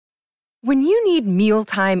When you need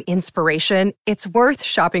mealtime inspiration, it's worth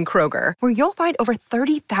shopping Kroger, where you'll find over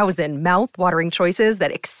 30,000 mouth-watering choices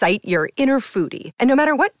that excite your inner foodie. And no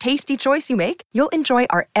matter what tasty choice you make, you'll enjoy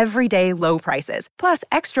our everyday low prices, plus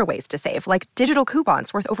extra ways to save, like digital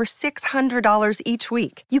coupons worth over $600 each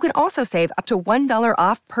week. You can also save up to $1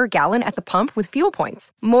 off per gallon at the pump with fuel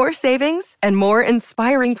points. More savings and more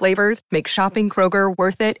inspiring flavors make shopping Kroger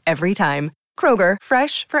worth it every time. Kroger,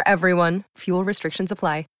 fresh for everyone. Fuel restrictions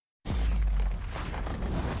apply.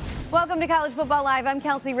 Welcome to College Football Live. I'm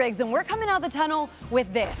Kelsey Riggs, and we're coming out the tunnel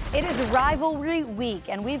with this. It is rivalry week,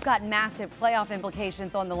 and we've got massive playoff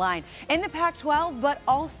implications on the line in the Pac-12, but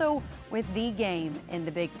also with the game in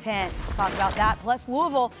the Big Ten. We'll talk about that. Plus,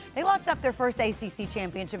 Louisville, they locked up their first ACC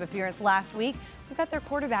championship appearance last week. We've got their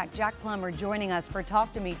quarterback, Jack Plummer, joining us for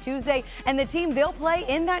Talk to Me Tuesday. And the team they'll play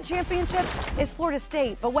in that championship is Florida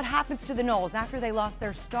State. But what happens to the Noles after they lost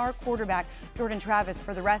their star quarterback, Jordan Travis,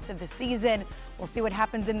 for the rest of the season? We'll see what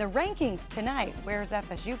happens in the rankings tonight. Where's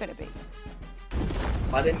FSU going to be?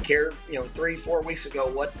 I didn't care, 3-4 weeks ago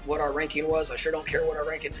what our ranking was. I sure don't care what our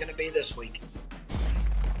ranking is going to be this week.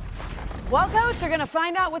 Well, Coach, you're going to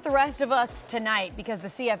find out with the rest of us tonight because the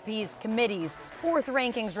CFP's committee's fourth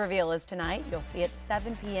rankings reveal is tonight. You'll see it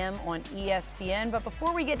 7 p.m. on ESPN. But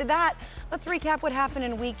before we get to that, let's recap what happened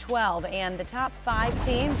in Week 12. And the top 5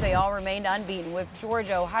 teams, they all remained unbeaten with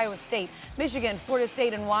Georgia, Ohio State, Michigan, Florida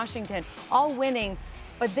State, and Washington all winning.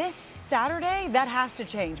 But this Saturday, that has to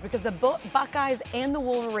change because the Buckeyes and the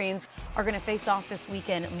Wolverines are going to face off this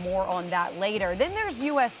weekend. More on that later. Then there's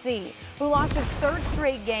USC, who lost its third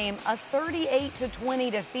straight game, a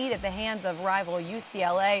 38-20 defeat at the hands of rival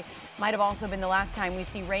UCLA. Might have also been the last time we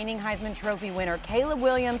see reigning Heisman Trophy winner Caleb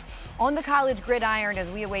Williams on the college gridiron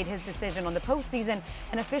as we await his decision on the postseason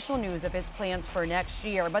and official news of his plans for next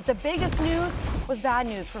year. But the biggest news was bad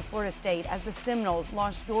news for Florida State as the Seminoles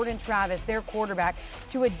lost Jordan Travis, their quarterback,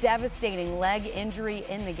 to a devastating leg injury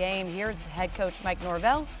in the game. Here's head coach Mike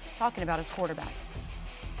Norvell talking about his quarterback.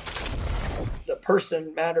 The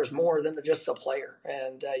person matters more than just the player.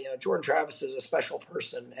 And, Jordan Travis is a special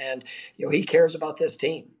person and, he cares about this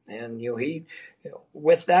team. And,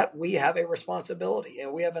 with that, we have a responsibility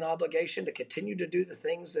and we have an obligation to continue to do the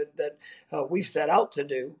things that we've set out to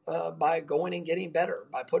do by going and getting better,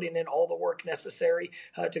 by putting in all the work necessary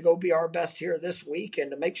to go be our best here this week and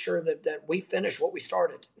to make sure that we finish what we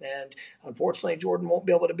started. And unfortunately, Jordan won't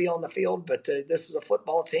be able to be on the field, but this is a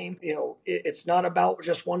football team. It's not about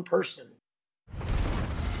just one person.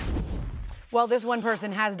 Well, this one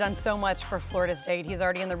person has done so much for Florida State. He's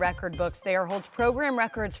already in the record books there, holds program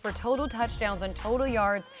records for total touchdowns and total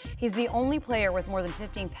yards. He's the only player with more than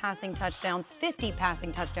 15 passing touchdowns, 50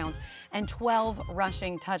 passing touchdowns, and 12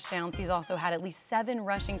 rushing touchdowns. He's also had at least 7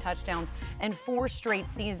 rushing touchdowns and 4 straight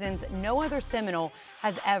seasons. No other Seminole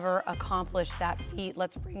has ever accomplished that feat.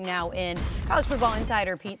 Let's bring now in college football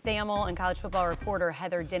insider Pete Thamel and college football reporter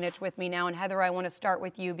Heather Dinich with me now. And Heather, I want to start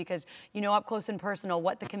with you because you know up close and personal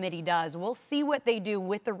what the committee does. We'll see what they do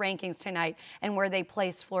with the rankings tonight and where they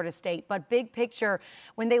place Florida State. But big picture,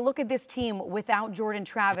 when they look at this team without Jordan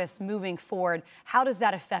Travis moving forward, how does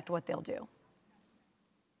that affect what they'll do?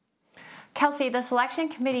 Kelsey, the selection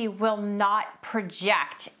committee will not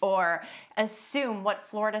project or assume what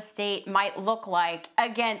Florida State might look like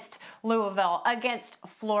against Louisville, against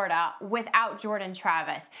Florida without Jordan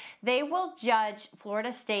Travis. They will judge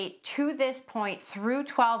Florida State to this point through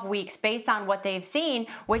 12 weeks based on what they've seen,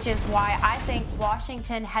 which is why I think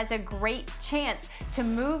Washington has a great chance to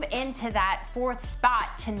move into that 4th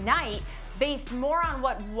spot tonight based more on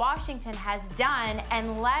what Washington has done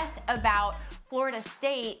and less about Florida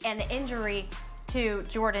State and the injury to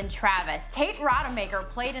Jordan Travis. Tate Rodemaker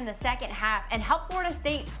played in the second half and helped Florida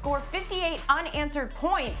State score 58 unanswered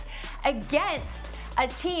points against a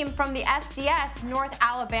team from the FCS, North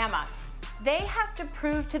Alabama. They have to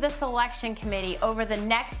prove to the selection committee over the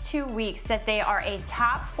next 2 weeks that they are a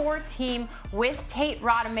top 4 team with Tate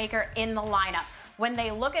Rodemaker in the lineup. When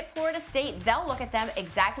they look at Florida State, they'll look at them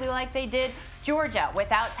exactly like they did Georgia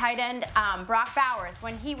without tight end Brock Bowers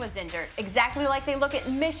when he was injured. Exactly like they look at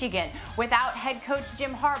Michigan without head coach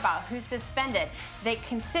Jim Harbaugh, who's suspended. They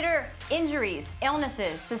consider injuries,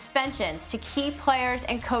 illnesses, suspensions to key players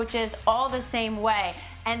and coaches all the same way.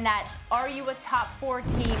 and that's, are you a top 4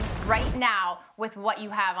 team right now with what you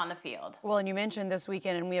have on the field? Well, and you mentioned this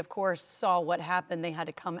weekend, and we, of course, saw what happened. They had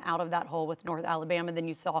to come out of that hole with North Alabama. Then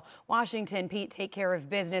you saw Washington, Pete, take care of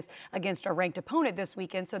business against a ranked opponent this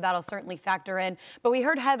weekend, so that'll certainly factor in. But we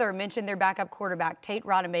heard Heather mention their backup quarterback, Tate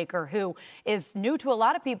Rodemaker, who is new to a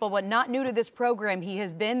lot of people, but not new to this program. He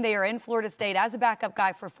has been there in Florida State as a backup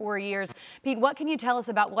guy for 4 years. Pete, what can you tell us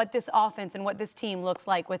about what this offense and what this team looks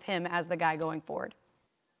like with him as the guy going forward?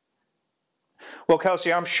 Well,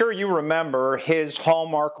 Kelsey, I'm sure you remember his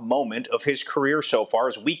hallmark moment of his career so far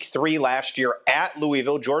is week 3 last year at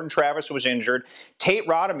Louisville. Jordan Travis was injured. Tate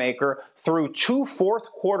Rodemaker threw 2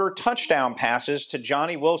 fourth-quarter touchdown passes to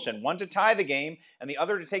Johnny Wilson, one to tie the game and the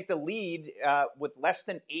other to take the lead with less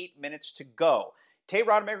than 8 minutes to go. Tate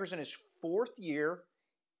Rodemaker's in his 4th year.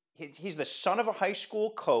 He's the son of a high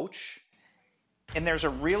school coach. And there's a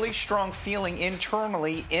really strong feeling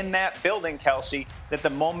internally in that building, Kelsey, that the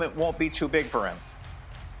moment won't be too big for him.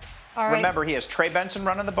 All right. Remember, he has Trey Benson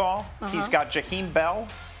running the ball. He's got Jaheim Bell,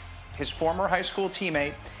 his former high school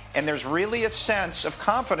teammate. And there's really a sense of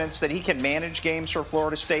confidence that he can manage games for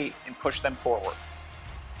Florida State and push them forward.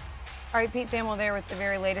 All right, Pete Thamel there with the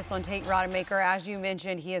very latest on Tate Rodemaker. As you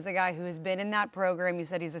mentioned, he is a guy who has been in that program. You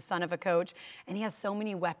said he's the son of a coach, and he has so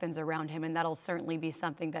many weapons around him, and that'll certainly be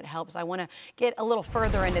something that helps. I want to get a little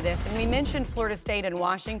further into this, and we mentioned Florida State and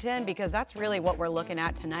Washington because that's really what we're looking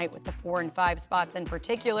at tonight with the 4 and 5 spots in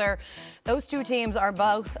particular. Those two teams are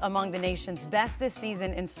both among the nation's best this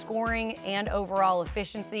season in scoring and overall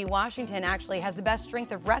efficiency. Washington actually has the best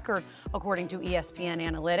strength of record, according to ESPN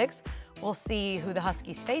Analytics. We'll see who the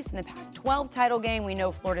Huskies face in the Pac-12 title game. We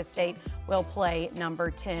know Florida State will play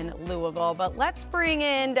number 10 Louisville. But let's bring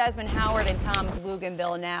in Desmond Howard and Tom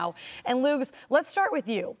Luginbill now. And Lugs, let's start with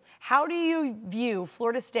you. How do you view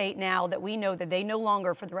Florida State now that we know that they no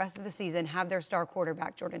longer, for the rest of the season, have their star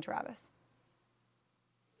quarterback, Jordan Travis?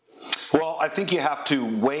 Well, I think you have to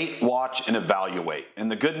wait, watch, and evaluate.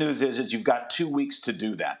 And the good news is you've got 2 weeks to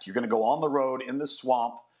do that. You're going to go on the road in the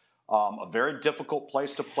swamp. A very difficult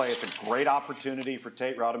place to play. It's a great opportunity for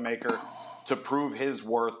Tate Rodemaker to prove his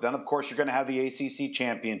worth. Then, of course, you're going to have the ACC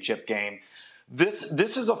championship game. This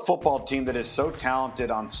is a football team that is so talented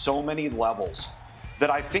on so many levels that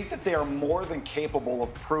I think that they are more than capable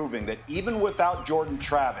of proving that even without Jordan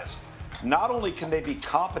Travis, not only can they be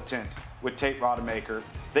competent with Tate Rodemaker,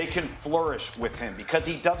 they can flourish with him because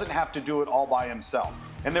he doesn't have to do it all by himself.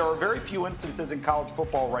 And there are very few instances in college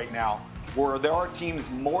football right now where there are teams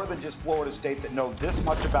more than just Florida State that know this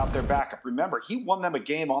much about their backup. Remember, he won them a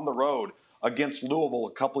game on the road against Louisville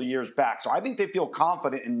a couple of years back. So I think they feel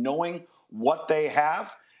confident in knowing what they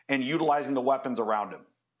have and utilizing the weapons around him.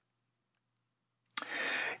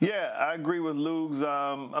 Yeah, I agree with Lugs.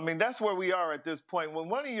 I mean, that's where we are at this point. When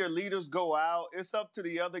one of your leaders go out, it's up to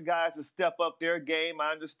the other guys to step up their game.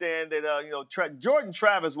 I understand that, Jordan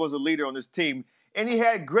Travis was a leader on this team, and he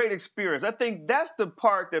had great experience. I think that's the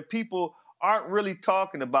part that people aren't really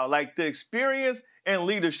talking about, like the experience and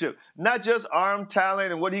leadership, not just arm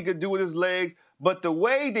talent and what he could do with his legs, but the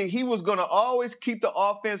way that he was going to always keep the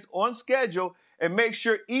offense on schedule and make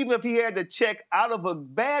sure even if he had to check out of a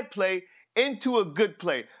bad play into a good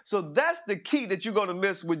play. So that's the key that you're going to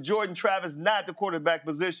miss with Jordan Travis, not the quarterback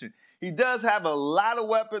position. He does have a lot of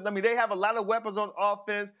weapons. I mean, they have a lot of weapons on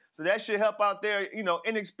offense, so that should help out their,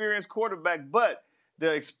 inexperienced quarterback. But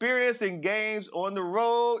the experience in games on the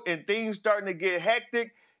road and things starting to get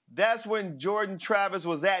hectic, that's when Jordan Travis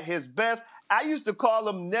was at his best. I used to call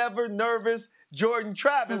him Never Nervous Jordan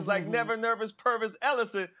Travis, like Never Nervous Purvis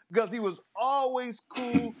Ellison, because he was always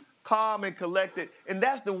cool, calm, and collected. And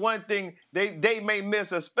that's the one thing they may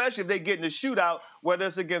miss, especially if they get in the shootout, whether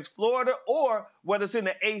it's against Florida or whether it's in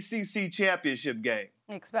the ACC championship game.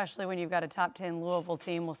 Especially when you've got a top 10 Louisville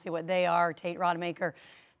team. We'll see what they are. Tate Rodemaker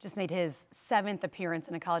just made his 7th appearance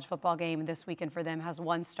in a college football game this weekend for them, has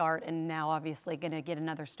 1 start, and now obviously going to get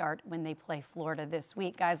another start when they play Florida this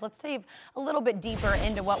week. Guys, let's dive a little bit deeper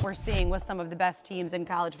into what we're seeing with some of the best teams in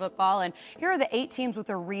college football. And here are the 8 teams with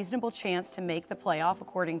a reasonable chance to make the playoff,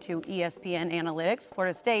 according to ESPN Analytics.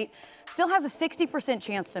 Florida State still has a 60%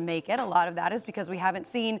 chance to make it. A lot of that is because we haven't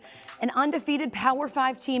seen an undefeated Power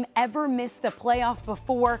 5 team ever miss the playoff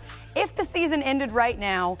before. If the season ended right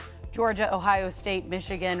now, Georgia, Ohio State,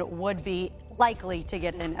 Michigan would be likely to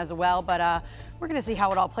get in as well. But We're going to see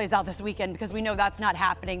how it all plays out this weekend because we know that's not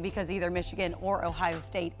happening because either Michigan or Ohio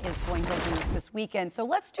State is going to lose this weekend. So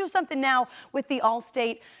let's do something now with the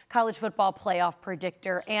All-State College Football Playoff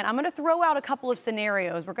Predictor. And I'm going to throw out a couple of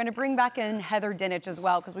scenarios. We're going to bring back in Heather Dinich as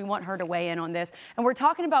well because we want her to weigh in on this. And we're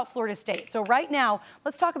talking about Florida State. So right now,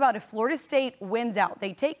 let's talk about if Florida State wins out.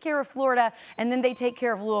 They take care of Florida, and then they take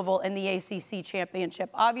care of Louisville in the ACC Championship.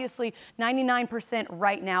 Obviously, 99%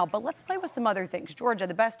 right now. But let's play with some other things. Georgia,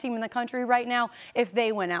 the best team in the country right now. If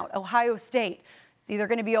they win out, Ohio State, it's either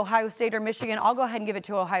going to be Ohio State or Michigan. I'll go ahead and give it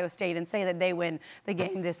to Ohio State and say that they win the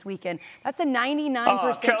game this weekend. That's a 99%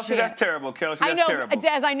 Kelsey, chance. that's terrible. Kelsey, that's I know, terrible.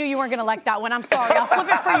 Des, I knew you weren't going to like that one. I'm sorry. I'll flip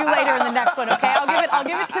it for you later in the next one, okay? I'll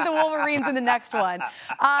give it to the Wolverines in the next one.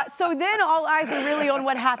 So then all eyes are really on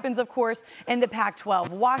what happens, of course, in the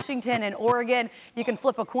Pac-12. Washington and Oregon, you can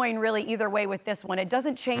flip a coin really either way with this one. It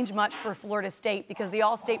doesn't change much for Florida State because the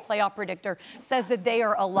All-State Playoff Predictor says that they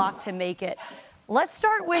are a lock to make it. Let's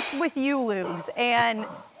start with you, Lugs, and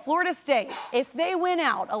Florida State. If they win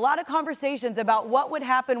out, a lot of conversations about what would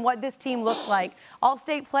happen, what this team looks like.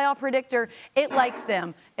 All-State Playoff Predictor, it likes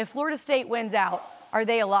them. If Florida State wins out, are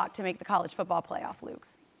they a lock to make the college football playoff,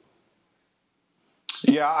 Lugs?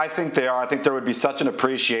 Yeah, I think they are. I think there would be such an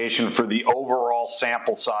appreciation for the overall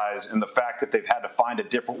sample size and the fact that they've had to find a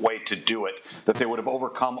different way to do it, that they would have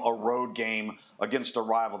overcome a road game against a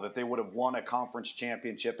rival, that they would have won a conference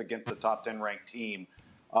championship against a top 10 ranked team.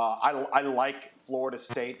 I like Florida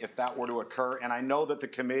State if that were to occur. And I know that the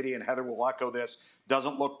committee, and Heather will echo this,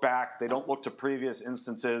 doesn't look back. They don't look to previous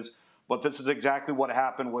instances. But this is exactly what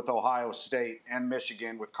happened with Ohio State and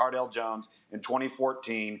Michigan with Cardale Jones in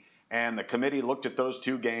 2014. And the committee looked at those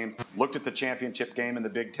two games, looked at the championship game in the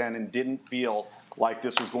Big Ten, and didn't feel like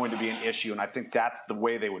this was going to be an issue. And I think that's the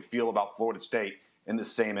way they would feel about Florida State in this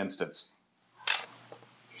same instance.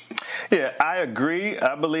 Yeah, I agree.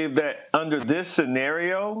 I believe that under this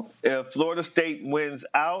scenario, if Florida State wins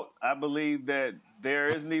out, I believe that there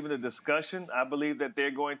isn't even a discussion. I believe that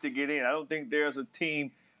they're going to get in. I don't think there's a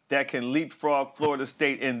team that can leapfrog Florida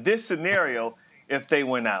State in this scenario if they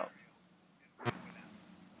win out.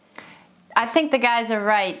 I think the guys are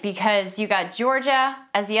right because you got Georgia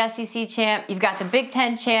as the SEC champ. You've got the Big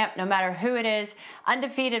Ten champ, no matter who it is,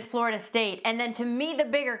 undefeated Florida State. And then to me, the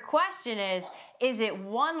bigger question is it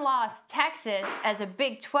one-loss Texas as a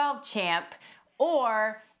Big 12 champ,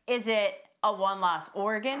 or is it a one-loss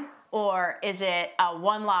Oregon, or is it a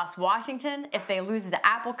one-loss Washington if they lose the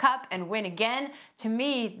Apple Cup and win again? To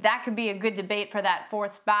me, that could be a good debate for that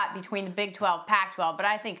fourth spot between the Big 12, Pac-12. But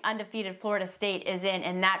I think undefeated Florida State is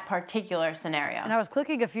in that particular scenario. And I was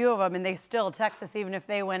clicking a few of them, and they still, Texas, even if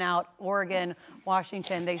they went out, Oregon,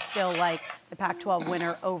 Washington, they still like the Pac-12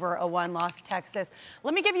 winner over a one-loss Texas.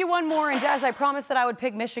 Let me give you one more, and Des, I promised that I would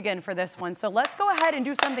pick Michigan for this one. So let's go ahead and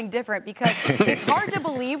do something different because it's hard to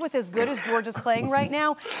believe with as good as Georgia's playing right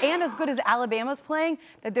now and as good as Alabama's playing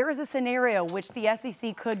that there is a scenario which the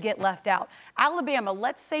SEC could get left out. Alabama,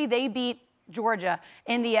 let's say they beat Georgia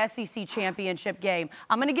in the SEC championship game.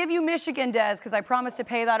 I'm going to give you Michigan, Des, because I promised to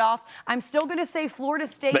pay that off. I'm still going to say Florida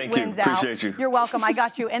State wins out. Appreciate you. You're welcome. I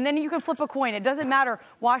got you. And then you can flip a coin. It doesn't matter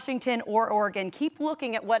Washington or Oregon. Keep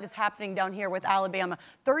looking at what is happening down here with Alabama.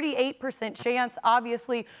 38% chance.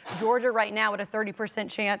 Obviously, Georgia right now at a 30%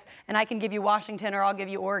 chance. And I can give you Washington or I'll give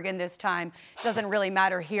you Oregon this time. Doesn't really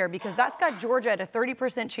matter here because that's got Georgia at a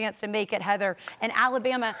 30% chance to make it, Heather, and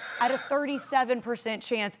Alabama at a 37%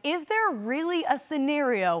 chance. Is there really a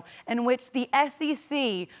scenario in which the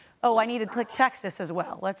SEC, I need to click Texas as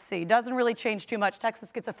well. Let's see. Doesn't really change too much.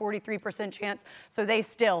 Texas gets a 43% chance, so they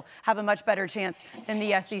still have a much better chance than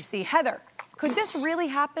the SEC. Heather, could this really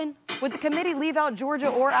happen? Would the committee leave out Georgia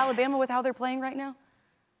or Alabama with how they're playing right now?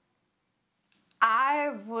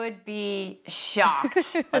 I would be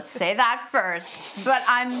shocked. Let's say that first. But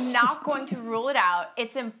I'm not going to rule it out.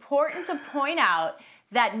 It's important to point out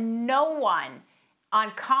that no one on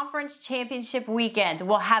conference championship weekend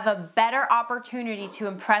will have a better opportunity to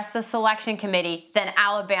impress the selection committee than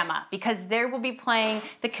Alabama because they will be playing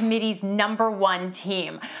the committee's #1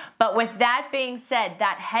 team. But with that being said,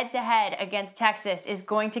 that head-to-head against Texas is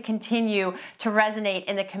going to continue to resonate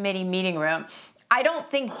in the committee meeting room. I don't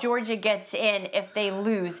think Georgia gets in if they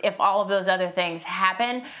lose, if all of those other things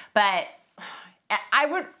happen, but I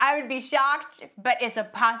would be shocked, but it's a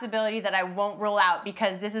possibility that I won't rule out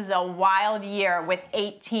because this is a wild year with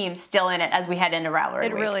 8 teams still in it as we head into rivalry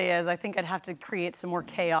week. It really is. I think I'd have to create some more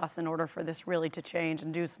chaos in order for this really to change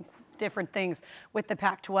and do some different things with the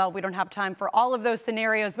Pac-12. We don't have time for all of those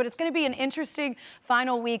scenarios, but it's going to be an interesting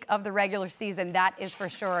final week of the regular season, that is for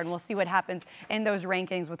sure. And we'll see what happens in those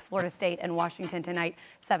rankings with Florida State and Washington tonight,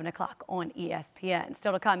 7 o'clock on ESPN.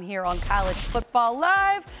 Still to come here on College Football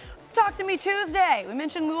Live. Let's talk to me Tuesday. We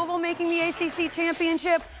mentioned Louisville making the ACC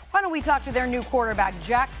championship. Why don't we talk to their new quarterback,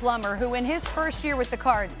 Jack Plummer, who in his first year with the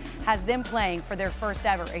Cards has them playing for their first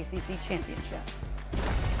ever ACC championship.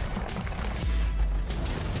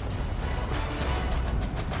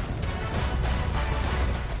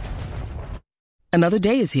 Another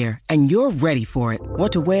day is here, and you're ready for it.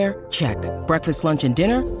 What to wear? Check. Breakfast, lunch, and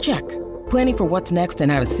dinner? Check. Planning for what's next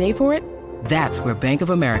and how to save for it? That's where Bank of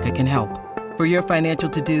America can help. For your financial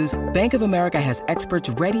to-dos, Bank of America has experts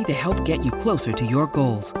ready to help get you closer to your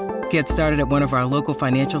goals. Get started at one of our local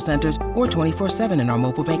financial centers or 24/7 in our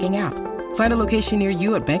mobile banking app. Find a location near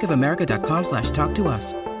you at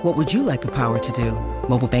bankofamerica.com/talktous. What would you like the power to do?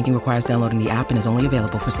 Mobile banking requires downloading the app and is only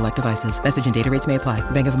available for select devices. Message and data rates may apply.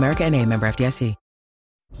 Bank of America NA, member FDIC.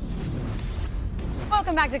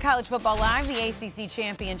 Welcome back to College Football Live. The ACC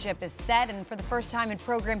championship is set, and for the first time in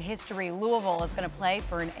program history, Louisville is going to play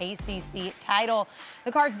for an ACC title.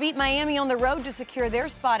 The Cards beat Miami on the road to secure their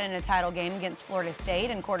spot in a title game against Florida State,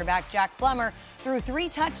 and quarterback Jack Plummer threw 3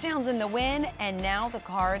 touchdowns in the win, and now the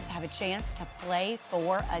Cards have a chance to play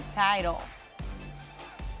for a title.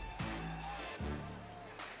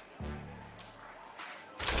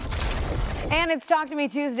 And it's Talk to Me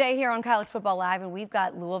Tuesday here on College Football Live, and we've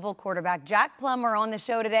got Louisville quarterback Jack Plummer on the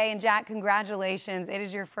show today. And Jack, congratulations. It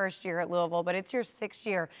is your first year at Louisville, but it's your 6th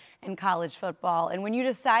year in college football. And when you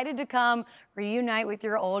decided to come reunite with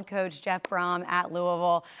your old coach, Jeff Brohm, at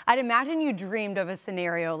Louisville, I'd imagine you dreamed of a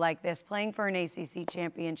scenario like this, playing for an ACC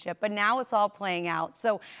championship, but now it's all playing out.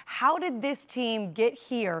 So how did this team get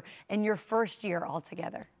here in your first year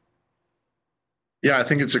altogether? Yeah, I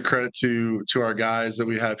think it's a credit to our guys that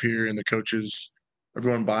we have here and the coaches,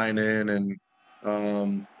 everyone buying in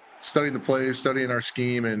and studying the plays, studying our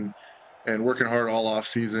scheme, and working hard all off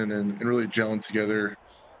season and really gelling together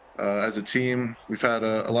as a team. We've had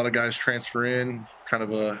a lot of guys transfer in, kind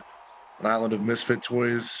of an island of misfit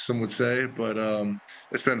toys, some would say, but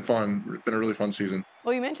it's been fun. It's been a really fun season.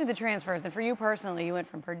 Well, you mentioned the transfers, and for you personally, you went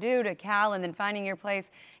from Purdue to Cal and then finding your place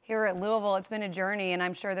here at Louisville. It's been a journey, and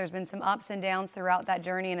I'm sure there's been some ups and downs throughout that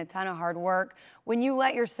journey and a ton of hard work. When you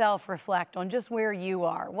let yourself reflect on just where you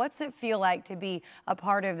are, what's it feel like to be a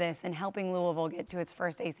part of this and helping Louisville get to its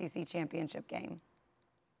first ACC championship game?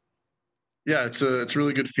 Yeah, it's a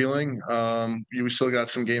really good feeling. We still got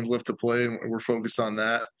some games left to play, and we're focused on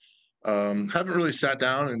that. Haven't really sat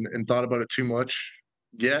down and thought about it too much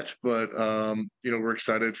yet, but we're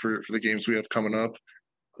excited for the games we have coming up,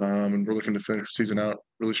 and we're looking to finish the season out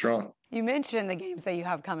really strong. You mentioned the games that you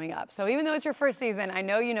have coming up. So even though it's your first season, I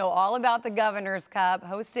know you know all about the Governor's Cup,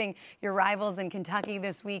 hosting your rivals in Kentucky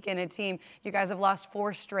this week in a team you guys have lost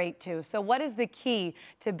 4 straight to. So what is the key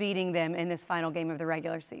to beating them in this final game of the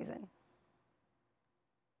regular season?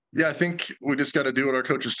 Yeah, I think we just got to do what our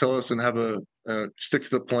coaches tell us and have stick to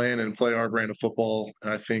the plan and play our brand of football.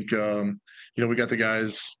 And I think, we got the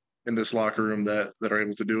guys in this locker room that are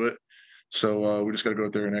able to do it. So we just got to go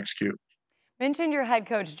out there and execute. Mentioned your head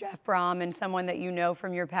coach, Jeff Brohm, and someone that you know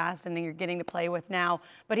from your past and you're getting to play with now.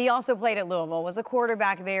 But he also played at Louisville, was a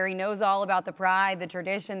quarterback there. He knows all about the pride, the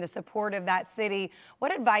tradition, the support of that city.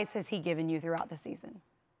 What advice has he given you throughout the season?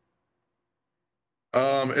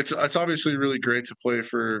 It's obviously really great to play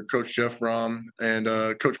for Coach Jeff Brohm and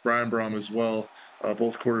Coach Brian Brohm as well,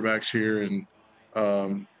 both quarterbacks here and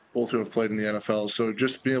both who have played in the NFL. So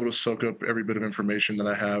just being able to soak up every bit of information that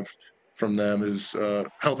I have from them is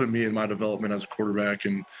helping me in my development as a quarterback.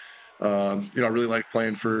 And I really like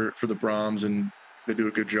playing for the Brohms, and they do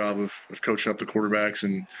a good job of coaching up the quarterbacks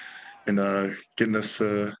and getting us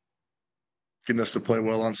to play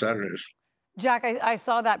well on Saturdays. Jack, I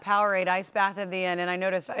saw that Powerade ice bath at the end, and I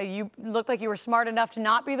noticed you looked like you were smart enough to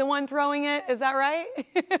not be the one throwing it. Is that right?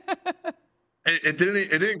 It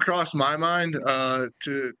didn't cross my mind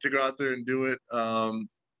to go out there and do it.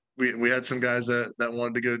 We had some guys that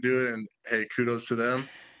wanted to go do it, and hey, kudos to them.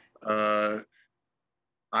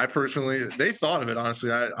 I personally, they thought of it,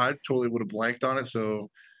 honestly. I totally would have blanked on it. So,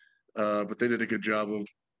 but they did a good job of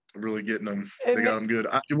really getting them. They got them good.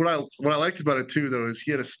 What I liked about it too, though, is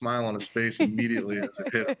he had a smile on his face immediately as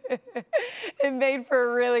it hit him. It made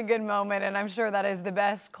for a really good moment, and I'm sure that is the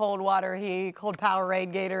best cold Powerade,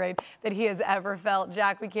 Gatorade that he has ever felt.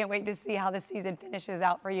 Jack, we can't wait to see how the season finishes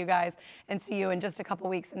out for you guys and see you in just a couple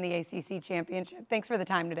weeks in the ACC championship. Thanks for the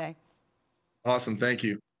time today. Awesome. Thank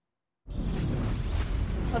you.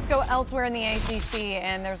 Let's go elsewhere in the ACC,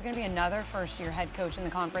 and there's going to be another first-year head coach in the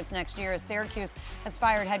conference next year as Syracuse has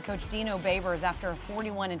fired head coach Dino Babers after a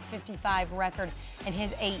 41-55 record in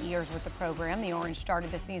his 8 years with the program. The Orange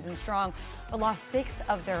started the season strong, but lost 6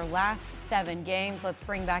 of their last 7 games. Let's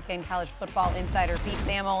bring back in college football insider Pete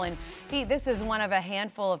Thamel. And Pete, this is one of a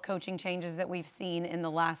handful of coaching changes that we've seen in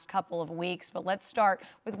the last couple of weeks, but let's start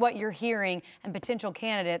with what you're hearing and potential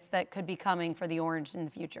candidates that could be coming for the Orange in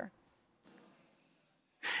the future.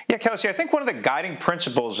 Yeah, Kelsey, I think one of the guiding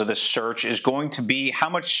principles of this search is going to be how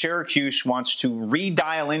much Syracuse wants to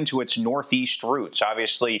redial into its Northeast roots.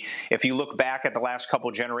 Obviously, if you look back at the last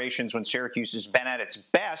couple generations when Syracuse has been at its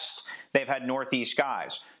best, they've had Northeast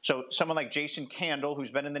guys. So someone like Jason Candle,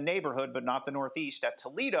 who's been in the neighborhood but not the Northeast at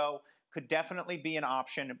Toledo, could definitely be an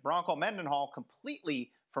option. Bronco Mendenhall,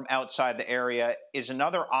 completely from outside the area, is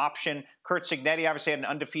another option. Curt Cignetti obviously had an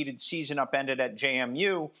undefeated season upended at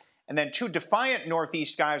JMU. And then 2 defiant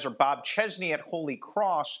Northeast guys are Bob Chesney at Holy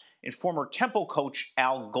Cross and former Temple coach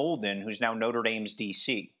Al Golden, who's now Notre Dame's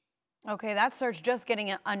DC. Okay, that search just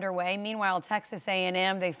getting underway. Meanwhile, Texas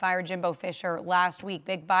A&M, they fired Jimbo Fisher last week.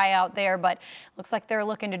 Big buyout there, but looks like they're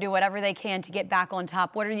looking to do whatever they can to get back on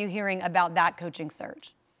top. What are you hearing about that coaching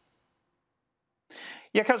search?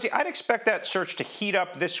 Yeah, Kelsey, I'd expect that search to heat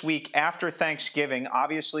up this week after Thanksgiving.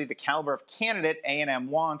 Obviously, the caliber of candidate A&M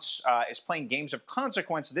wants is playing games of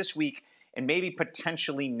consequence this week and maybe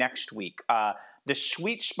potentially next week. The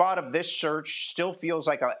sweet spot of this search still feels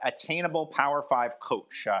like an attainable Power 5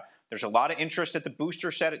 coach. There's a lot of interest at the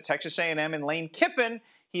booster set at Texas A&M and Lane Kiffin.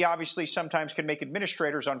 He obviously sometimes can make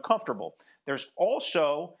administrators uncomfortable. There's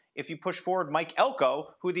also, if you push forward, Mike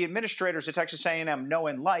Elko, who the administrators at Texas A&M know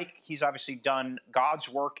and like. He's obviously done God's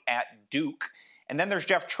work at Duke. And then there's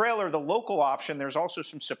Jeff Traylor, the local option. There's also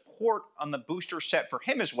some support on the booster set for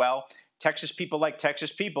him as well. Texas people like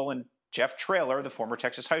Texas people, and Jeff Traylor, the former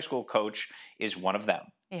Texas high school coach, is one of them.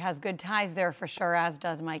 He has good ties there for sure, as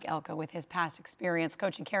does Mike Elko with his past experience.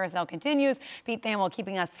 Coaching carousel continues. Pete Thamel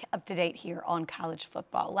keeping us up to date here on College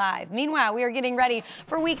Football Live. Meanwhile, we are getting ready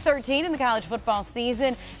for Week 13 in the college football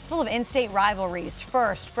season. It's full of in-state rivalries.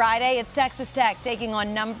 First, Friday, it's Texas Tech taking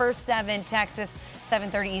on number 7 Texas,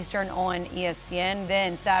 7:30 Eastern on ESPN.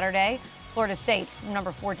 Then Saturday, Florida State,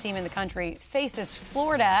 number 4 team in the country, faces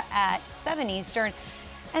Florida at 7 Eastern.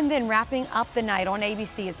 And then wrapping up the night on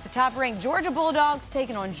ABC, it's the top-ranked Georgia Bulldogs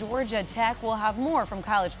taking on Georgia Tech. We'll have more from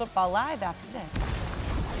College Football Live after this.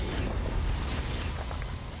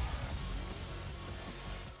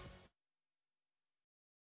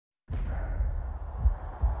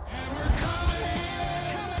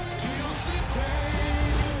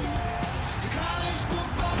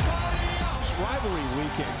 Rivalry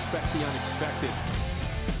week, expect the unexpected.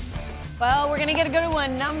 Well, we're going to get a good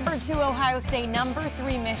one. Number 2, Ohio State. Number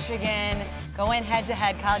 3, Michigan. Going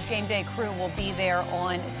head-to-head. College Game Day crew will be there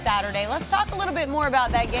on Saturday. Let's talk a little bit more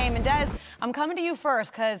about that game. And Des, I'm coming to you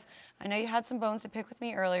first because I know you had some bones to pick with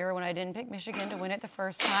me earlier when I didn't pick Michigan to win it the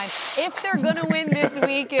first time. If they're going to win this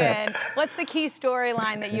weekend, what's the key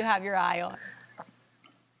storyline that you have your eye on?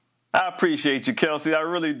 I appreciate you, Kelsey. I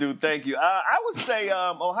really do. Thank you. I would say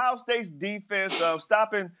Ohio State's defense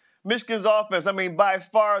stopping Michigan's offense. I mean, by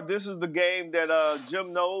far, this is the game that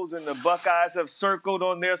Jim Knowles and the Buckeyes have circled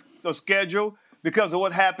on their schedule because of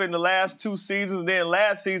what happened the last 2 seasons. And then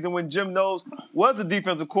last season when Jim Knowles was the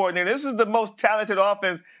defensive coordinator, this is the most talented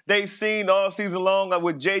offense they've seen all season long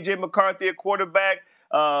with J.J. McCarthy at quarterback,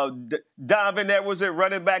 Donovan Edwards at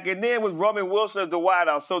running back, and then with Roman Wilson as the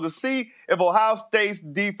wideout. So to see if Ohio State's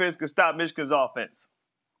defense can stop Michigan's offense.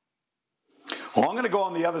 Well, I'm going to go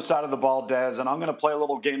on the other side of the ball, Des, and I'm going to play a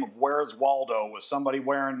little game of Where's Waldo with somebody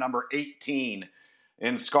wearing number 18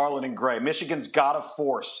 in scarlet and gray. Michigan's got to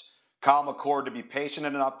force Kyle McCord to be patient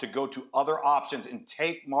enough to go to other options and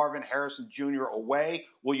take Marvin Harrison Jr. away.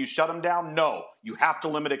 Will you shut him down? No. You have to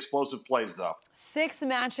limit explosive plays, though. 6th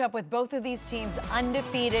matchup with both of these teams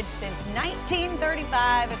undefeated since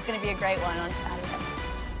 1935. It's going to be a great one on Saturday.